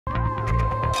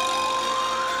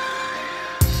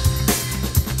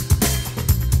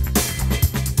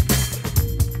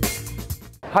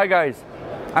Hi guys,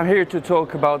 I'm here to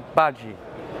talk about Badgie.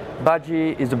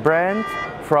 Badgie is a brand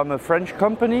from a French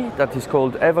company that is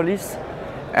called Evolis,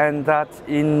 and that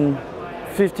in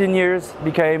 15 years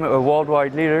became a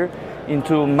worldwide leader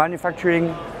into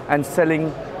manufacturing and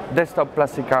selling desktop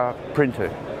plastica printer.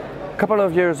 A couple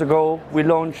of years ago we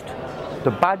launched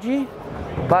the Badgie.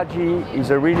 Badgie is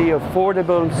a really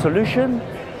affordable solution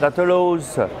that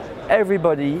allows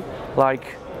everybody,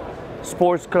 like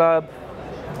sports club,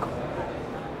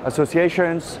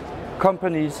 associations,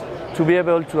 companies, to be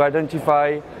able to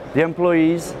identify the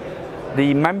employees,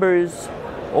 the members,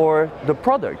 or the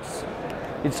products.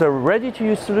 It's a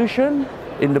ready-to-use solution.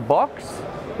 In the box,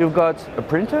 you've got a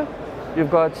printer, you've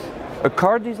got a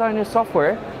car designer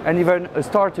software, and even a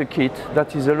starter kit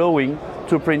that is allowing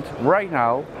to print right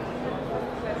now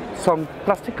some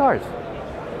plastic cars.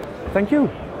 Thank you.